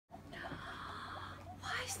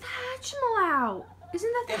is the Hatchimal out?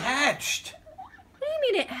 Isn't that the... It hatched. What do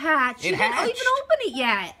you mean it hatched? It You didn't hatched. even open it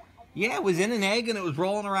yet. Yeah, it was in an egg and it was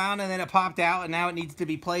rolling around and then it popped out and now it needs to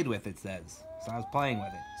be played with, it says. So I was playing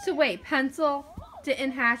with it. So wait, Pencil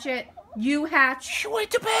didn't hatch it. You hatched. She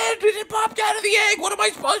went to bed and it popped out of the egg. What am I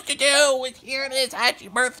supposed to do? It's here it is.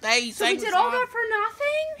 Hatchie birthday. He So sang we the did song. all that for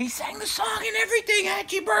nothing? He sang the song and everything.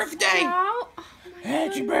 Hatchie birthday. No. Oh my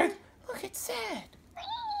Hatchie goodness. birthday. Look, it's sad.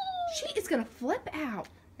 She is gonna flip out.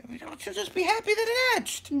 Don't you just be happy that it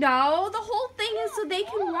hatched? No, the whole thing is so they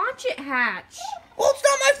can watch it hatch. Well, it's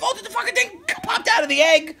not my fault that the fucking thing popped out of the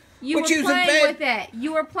egg. You when were she was in playing bed. with it.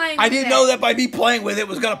 You were playing with it. I didn't know that by me playing with it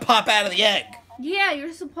was going to pop out of the egg. Yeah,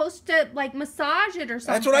 you're supposed to, like, massage it or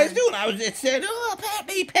something. That's what I was doing. It said, oh,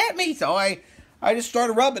 pat me. So I just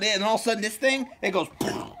started rubbing it, and all of a sudden this thing, it goes,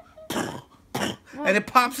 and it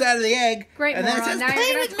pops out of the egg. Great, and then it moron. says, Now play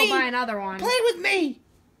you're going with to go me. buy another one. Play with me.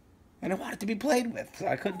 And I wanted to be played with, so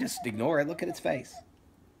I couldn't just ignore it. Look at its face.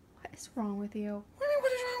 What is wrong with you? What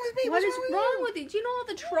is wrong with me? What What's is wrong with you? Do you know all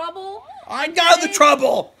the trouble? I know the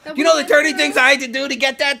trouble. That You we know the went dirty through? things I had to do to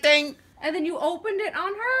get that thing? And then you opened it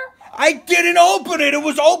on her? I didn't open it. It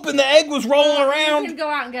was open. The egg was rolling You around. can go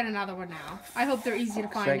out and get another one now. I hope they're easy to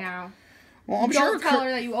find Sake. now. Well, I'm Don't sure. tell her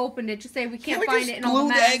that you opened it. Just say we can't we find just it in all glue the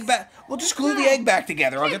the mess. egg back. We'll just glue the No. egg back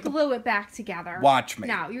together. I'll You get can't the. glue it back together. Watch me.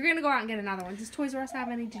 No, you're gonna go out and get another one. Does Toys R Us have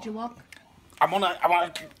any? Did you look? I wanna.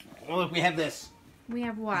 Well, look, we have this We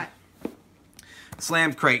have what?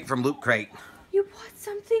 slam crate from Loot Crate. You bought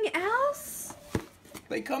something else?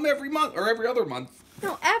 They come every month or every other month.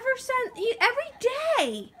 No, every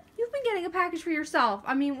day. You've been getting a package for yourself.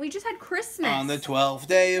 I mean, we just had Christmas. On the 12th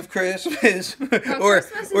day of Christmas, No,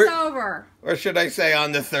 Christmas is over. Or should I say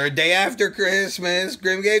on the third day after Christmas,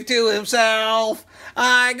 Grim gave to himself.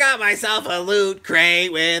 I got myself a Loot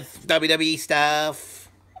Crate with WWE stuff.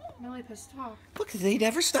 I'm really pissed off. Look, he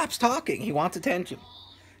never stops talking. He wants attention.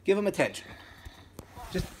 Give him attention.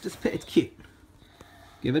 Just it's cute.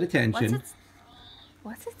 Give it attention.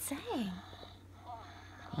 What's it saying?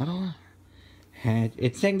 I don't know.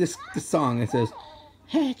 It sang this song. It says,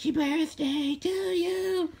 "Happy birthday to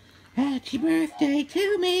you, happy birthday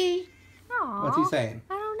to me." Aww. What's he saying?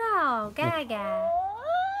 I don't know. Gaga.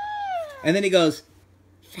 And then he goes,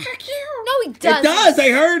 "Fuck you." No, he doesn't. It does. I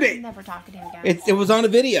heard it. I'm never talking to him again. It was on a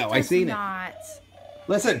video. I Does seen not. it.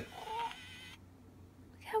 Listen.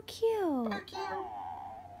 Look how cute.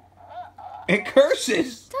 It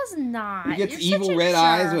curses. It does not. It gets You're evil such a red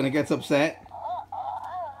eyes jerk. when it gets upset.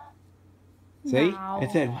 See? No.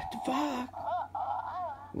 It said, "What the fuck?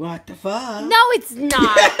 What the fuck?" No, it's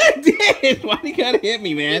not. It did. Why you gotta hit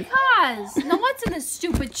me, man? Because no one's in this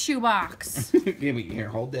stupid shoebox. Give me here.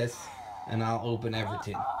 Hold this, and I'll open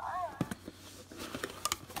everything.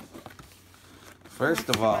 First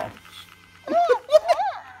of all,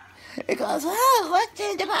 it goes, "Oh, what's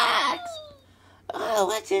in the box? Oh,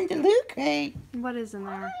 what's in the Loot Crate?" What is in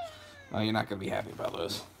there? Oh, you're not gonna be happy about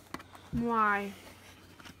this. Why?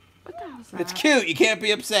 What the hell's that? It's cute. You can't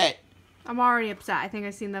be upset. I'm already upset. I think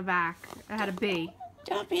I seen the back. It had a B.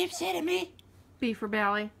 Don't be upset at me. B for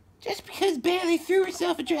Bailey. Just because Bailey threw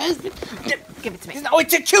herself at your husband. Give it to me. No,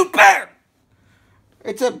 it's a cute bear.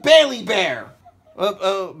 It's a Bailey bear.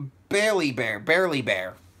 Bailey bear. Barely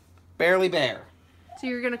bear. Barely bear. So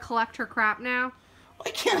you're gonna collect her crap now? I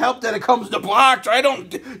can't help that it comes to box. I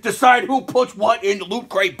don't decide who puts what in the Loot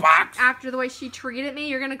Crate box. After the way she treated me,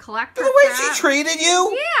 you're gonna collect her The way crap? she treated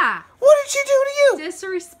you? Yeah. What did she do to you?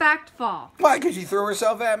 Disrespectful. Why? Because she threw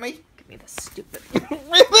herself at me? Give me the stupid.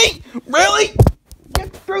 Really? Really?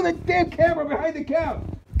 Get through the damn camera behind the couch.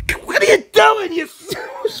 What are you doing? You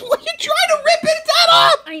trying to rip its head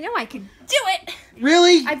off? I know I could do it.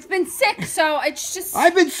 Really? I've been sick, so it's just.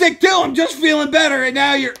 I've been sick too. I'm just feeling better, and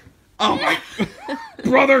now you're. Oh my,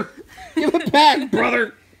 brother! Give it back,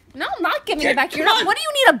 brother. No, I'm not giving Yeah, it back. come You're not. on. What do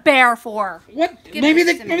you need a bear for? What? Give Maybe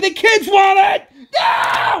this to me. the kids want it.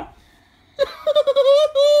 No!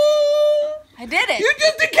 I did it. You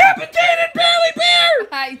just decapitated Bailey Bear.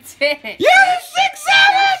 I did it. You're a sick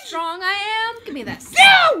How savage. strong I am. Give me this.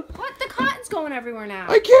 No! What? The cotton's going everywhere now.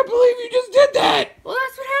 I can't believe you just did that. Well,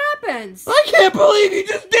 that's what happens. I can't believe you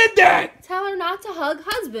just did that. Tell her not to hug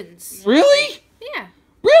husbands. Really? Yeah.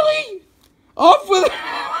 Really? Off with.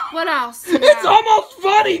 What else? It's Yeah. almost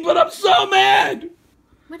funny, but I'm so mad.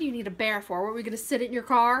 What do you need a bear for? Were we gonna sit in your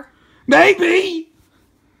car? Maybe.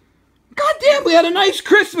 Goddamn, we had a nice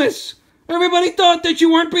Christmas. Everybody thought that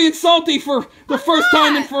you weren't being salty for the first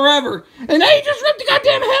time in forever. And now you just ripped the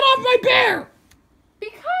goddamn head off my bear.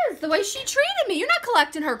 Because the way she treated me, you're not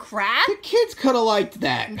collecting her crap. The kids could have liked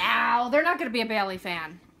that. No, they're not gonna be a Bailey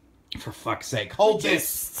fan. For fuck's sake, hold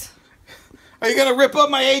this. Are you gonna rip up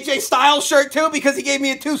my AJ Styles shirt too because he gave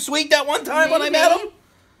me a too sweet that one time when I met him?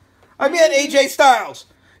 I met AJ Styles.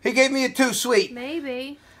 He gave me a too sweet.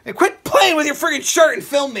 Maybe. And quit playing with your friggin' shirt and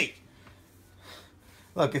film me.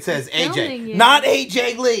 Look, it says AJ. Not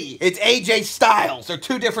AJ Lee. It's AJ Styles. They're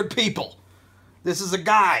two different people. This is a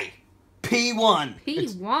guy. P1.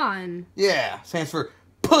 P1? Yeah. Stands for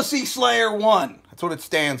Pussy Slayer 1. That's what it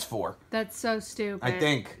stands for. That's so stupid. I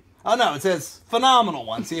think. Oh, no. It says Phenomenal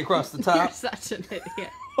 1. See across the top? You're such an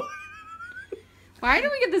idiot. Why do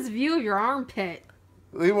we get this view of your armpit?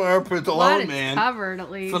 Leave my armpits alone, man. Covered,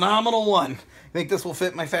 at least. Phenomenal 1. Think this will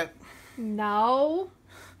fit my fat... No.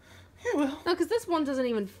 Yeah, it will. No, because this one doesn't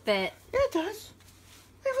even fit. Yeah, it does.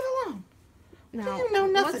 Leave it alone. No. You know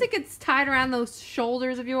nothing. Once it gets tied around those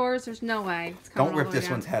shoulders of yours, there's no way. It's Don't rip this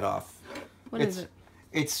one's head off. What is it?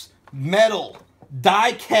 It's metal,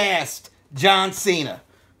 die-cast John Cena.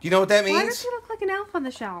 Do you know what that means? Why does he look like an elf on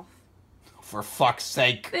the shelf? For fuck's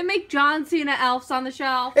sake. They make John Cena elves on the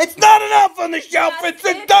shelf. It's not an elf on the shelf. It's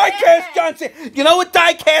a die-cast John Cena. You know what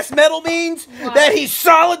die-cast metal means? What? That he's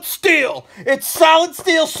solid steel. It's solid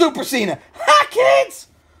steel Super Cena. Ha, kids!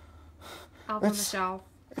 Elf on the shelf.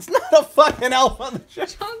 It's not a fucking elf on the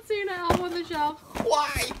shelf. John Cena elf on the shelf.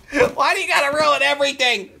 Why? Why do you gotta ruin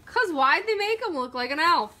everything? Because why'd they make him look like an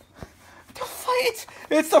elf?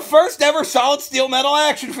 It's the first ever solid steel metal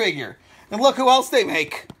action figure. And look who else they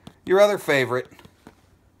make. Your other favorite.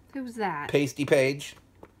 Who's that? Pasty Paige.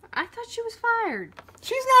 I thought she was fired.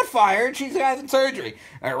 She's not fired. She's having surgery.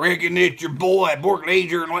 I reckon it's your boy, Bork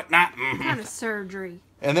Laser and whatnot. What kind of surgery?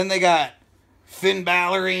 And then they got Finn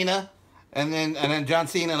Ballerina. And then John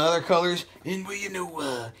Cena in other colors. And well, you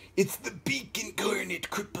know, it's the Beak Incarnate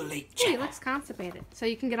Triple H. Hey, he looks constipated. So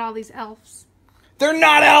you can get all these elves. They're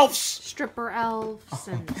not elves! Stripper elves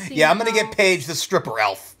and yeah, I'm gonna get Paige the stripper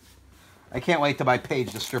elf. I can't wait to buy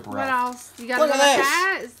Paige the stripper elf. What else? You got Look another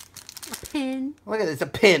at this. hat? A pin. Look at this, it's a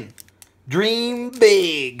pin. Dream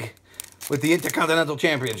big with the Intercontinental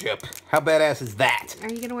Championship. How badass is that?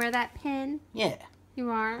 Are you gonna wear that pin? Yeah.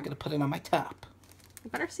 You are? I'm gonna put it on my top. I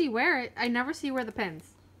better see you wear it. I never see you wear the pins.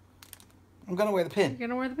 I'm gonna wear the pin. You're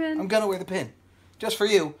gonna wear the pin? I'm gonna wear the pin. Just for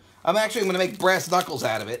you. I'm actually gonna make brass knuckles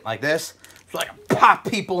out of it, like this. So I can pop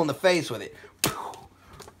people in the face with it.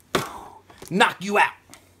 Knock you out.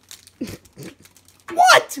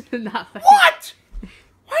 What? Nothing. What?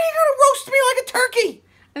 Why are you gonna roast me like a turkey?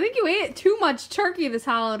 I think you ate too much turkey this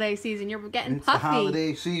holiday season. You're getting It's puffy. the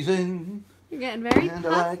holiday season. You're getting very and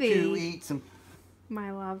puffy. I like to eat some...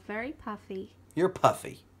 My love, very puffy. You're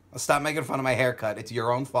puffy. Stop making fun of my haircut. It's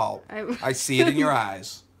your own fault. I I see it in your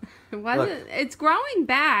eyes. It wasn't. Look. It's growing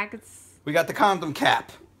back. It's We got the condom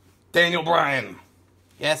cap. Daniel Bryan.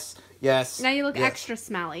 Yes, yes. now you look yes. extra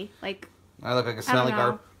smelly. Like I look like a I smelly don't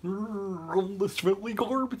know. garbage. I'm the smelly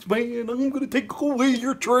garbage man. I'm gonna take away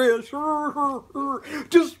your trash.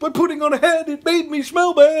 Just by putting on a hat, it made me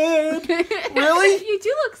smell bad. Really? You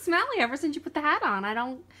do look smelly ever since you put the hat on. I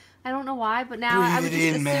don't know why, but now I would Breathe just it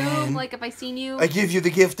assume, in, man. like, if I seen you... I give you the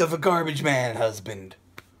gift of a garbage man, husband.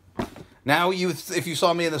 Now, if you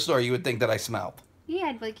saw me in the store, you would think that I smelled. Yeah,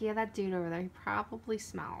 I'd be like, yeah, that dude over there, he probably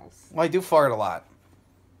smells. Well, I do fart a lot.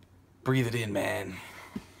 Breathe it in, man.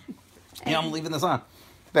 Yeah, I'm leaving this on.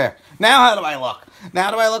 There. Now how do I look?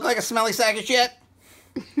 Now do I look like a smelly sack of shit?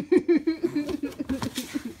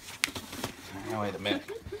 Now, wait a minute.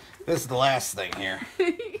 This is the last thing here.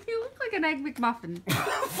 You look like an Egg McMuffin.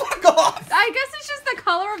 Fuck off! I guess it's just the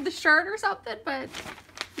color of the shirt or something, but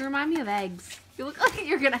you remind me of eggs. You look like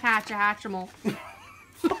you're gonna hatch a hatchimal.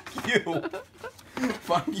 Fuck you.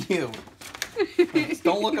 Fuck you. Just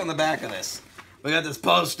don't look on the back of this. We got this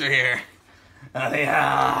poster here.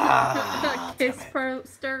 Kiss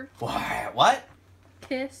poster. What?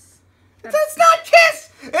 Kiss. That's not Kiss!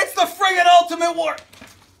 It's the friggin' Ultimate War!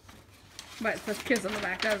 But it says Kiss on the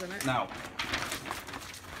back, doesn't it? No.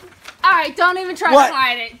 Alright, don't even try What? to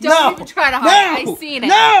hide it. Don't even try to hide it. I seen it.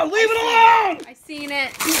 No! Leave it alone! I seen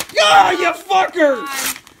it. Oh, you fucker!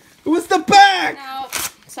 It was the back! No,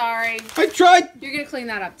 sorry. I tried. You're gonna clean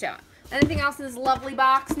that up, too. Anything else in this lovely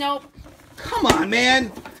box? Nope. Come on,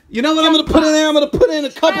 man. You know what I'm gonna put in there? I'm gonna put in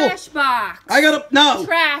a couple. Trash box. No.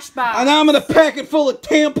 Trash box. And now I'm gonna pack it full of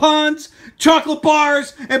tampons, chocolate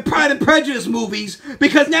bars, and Pride and Prejudice movies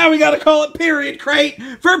because now we gotta call it Period Crate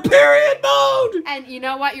for period mode. And you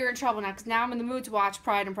know what? You're in trouble now because now I'm in the mood to watch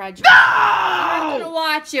Pride and Prejudice. No! You're gonna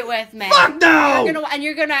watch it with me. Fuck no!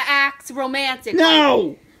 You're gonna act romantic.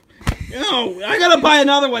 No! No! I gotta buy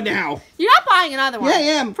another one now. You're not buying another one. Yeah, I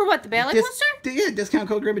am. For what? The Bailey poster? Yeah, discount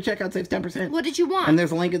code GRIB at checkout saves 10%. What did you want? And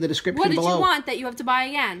there's a link in the description What did below. you want that you have to buy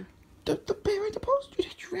again? The poster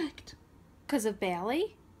that's wrecked. Because of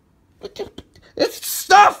Bailey? It's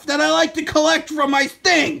stuff that I like to collect from my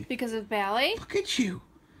thing. Because of Bailey? Look at you.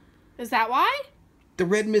 Is that why? The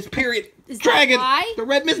Red Mist Period Is Dragon. that why? The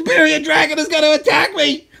Red Mist Period Dragon is going to attack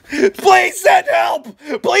me. Please send help.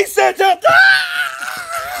 Please send help.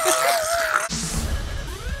 Ah!